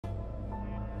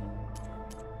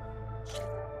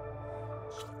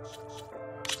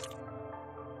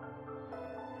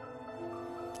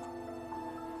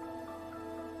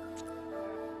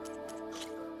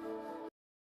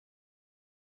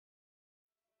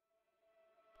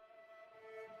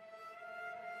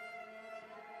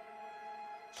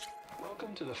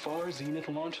Welcome to the Far Zenith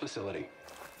launch facility.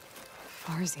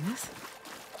 Far Zenith?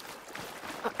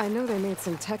 I know they made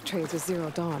some tech trades with Zero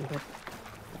Dawn, but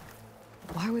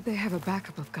why would they have a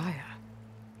backup of Gaia?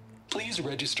 Please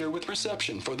register with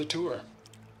reception for the tour.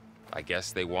 I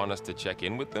guess they want us to check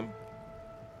in with them.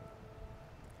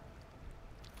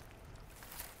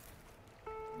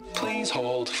 Please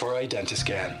hold for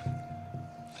identiscan.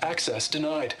 Access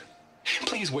denied.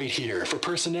 Please wait here for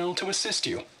personnel to assist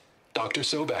you. Dr.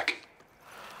 Sobek.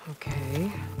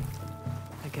 Okay.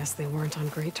 I guess they weren't on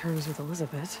great terms with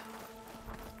Elizabeth.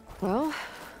 Well,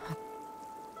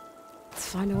 let's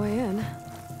find a way in. I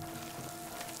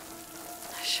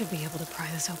should be able to pry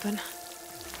this open.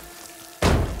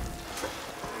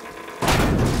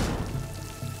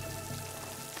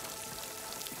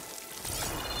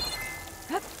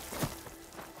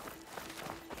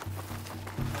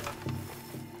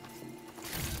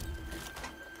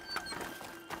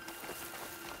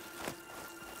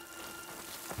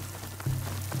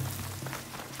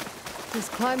 This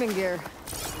climbing gear.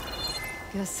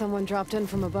 Guess someone dropped in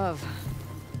from above.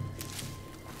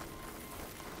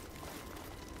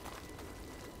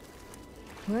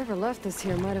 Whoever left this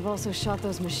here might have also shot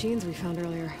those machines we found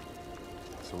earlier.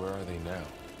 So where are they now?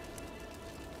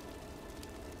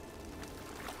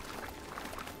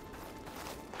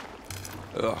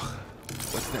 Ugh,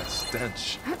 what's that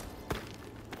stench?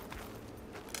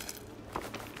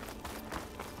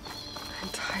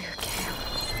 Entire camp.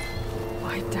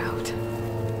 Wiped out.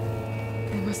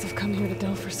 They must have come here to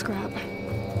delve for scrap.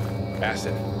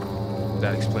 Acid.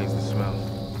 That explains the smell.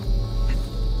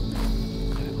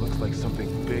 And it looks like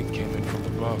something big came in from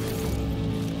above.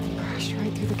 Crashed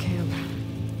right through the camp.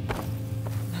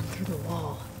 And then through the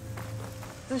wall.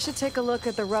 I should take a look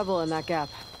at the rubble in that gap.